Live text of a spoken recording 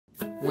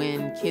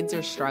When kids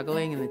are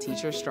struggling and the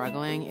teacher's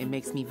struggling, it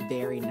makes me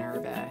very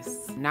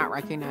nervous. Not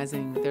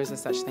recognizing there's a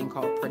such thing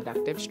called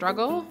productive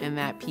struggle and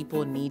that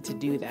people need to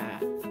do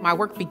that. My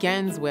work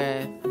begins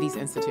with these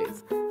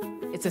institutes.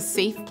 It's a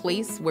safe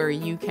place where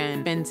you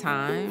can spend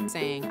time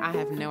saying, I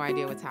have no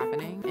idea what's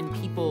happening, and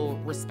people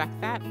respect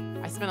that.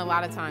 I spend a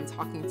lot of time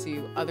talking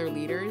to other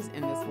leaders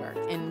in this work.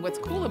 And what's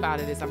cool about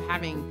it is I'm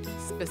having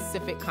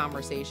specific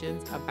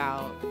conversations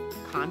about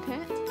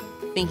content,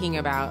 thinking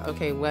about,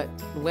 okay,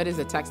 what is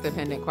a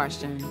text-dependent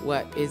question?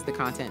 What is the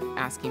content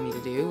asking me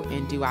to do?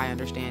 And do I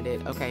understand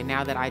it? Okay,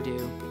 now that I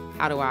do,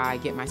 how do I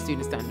get my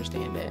students to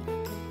understand it?